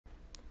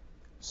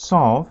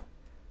solve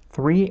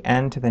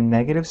 3n to the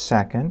negative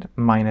second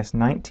minus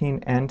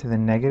 19n to the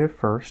negative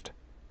first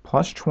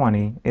plus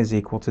 20 is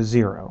equal to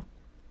 0.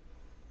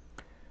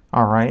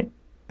 All right,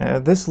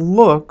 this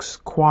looks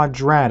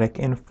quadratic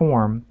in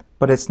form,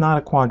 but it's not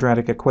a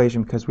quadratic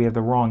equation because we have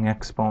the wrong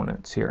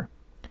exponents here.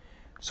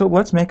 So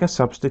let's make a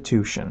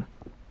substitution.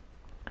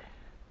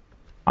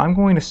 I'm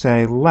going to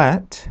say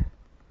let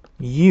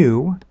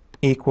u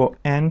equal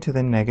n to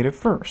the negative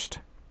first.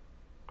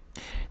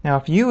 Now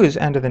if u is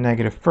n to the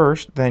negative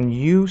first, then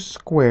u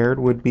squared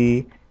would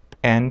be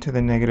n to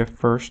the negative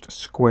first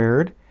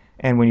squared.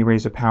 And when you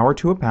raise a power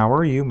to a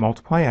power, you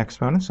multiply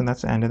exponents, and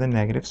that's n to the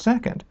negative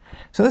second.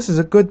 So this is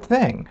a good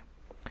thing,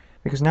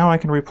 because now I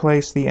can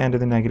replace the n to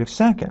the negative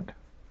second.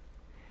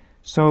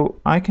 So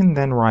I can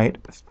then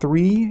write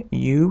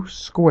 3u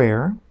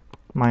squared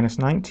minus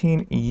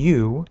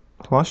 19u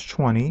plus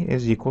 20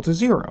 is equal to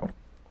 0.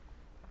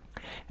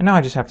 And now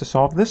I just have to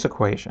solve this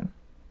equation.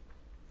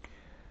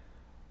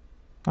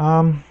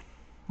 I'm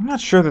not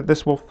sure that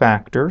this will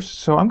factor,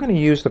 so I'm going to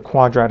use the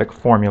quadratic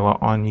formula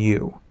on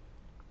u.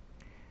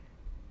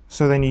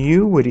 So then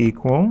u would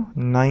equal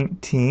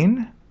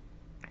 19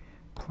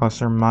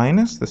 plus or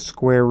minus the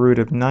square root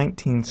of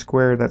 19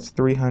 squared, that's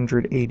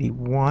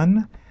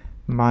 381,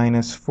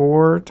 minus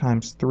 4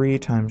 times 3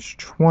 times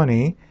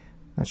 20,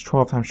 that's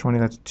 12 times 20,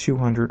 that's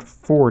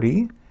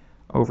 240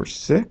 over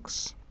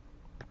 6.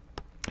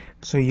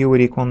 So u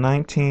would equal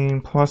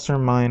 19 plus or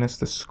minus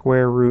the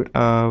square root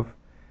of,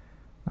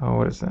 oh,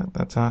 what is that?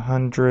 That's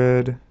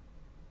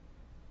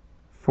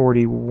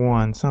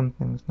 141.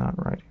 Something's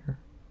not right here.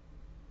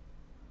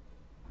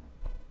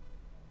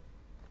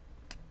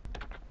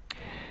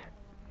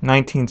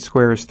 (19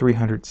 squared is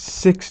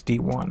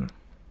 361.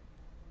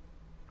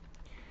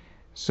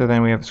 So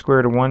then we have the square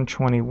root of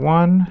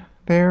 121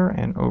 there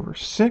and over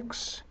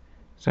 6.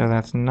 So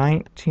that's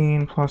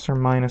 19 plus or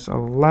minus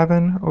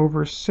 11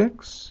 over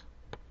 6.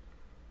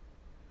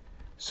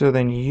 So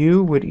then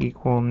u would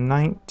equal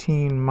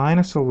 19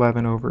 minus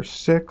 11 over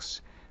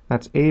 6.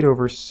 That's 8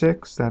 over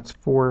 6. That's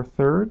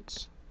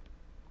 4/3.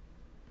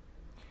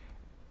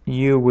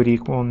 U would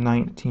equal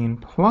 19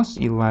 plus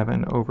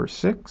 11 over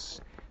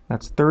 6.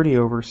 That's 30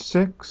 over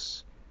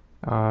 6.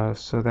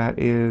 So that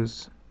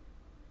is,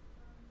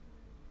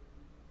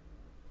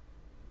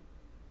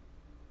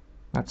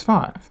 that's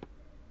 5.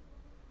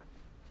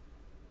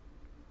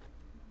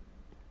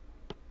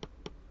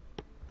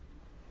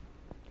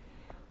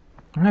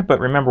 All right, but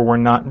remember, we're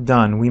not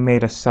done. We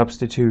made a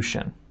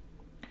substitution.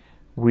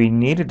 We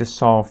needed to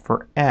solve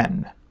for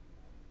n.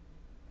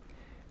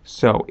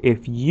 So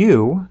if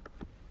u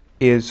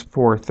is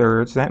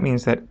 4/3, that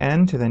means that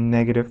n to the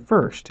negative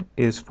first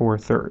is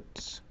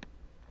 4/3.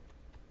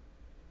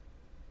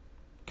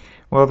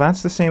 Well,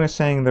 that's the same as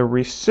saying the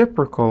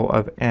reciprocal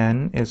of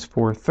n is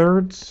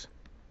 4/3.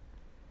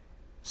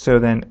 So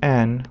then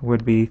n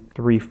would be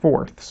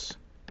 3/4.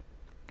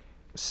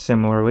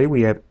 Similarly,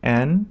 we have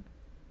n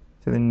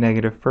to the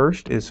negative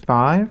first is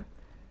 5,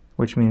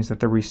 which means that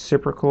the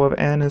reciprocal of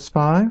n is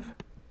 5.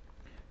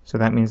 So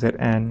that means that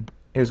n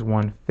is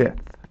 1/5.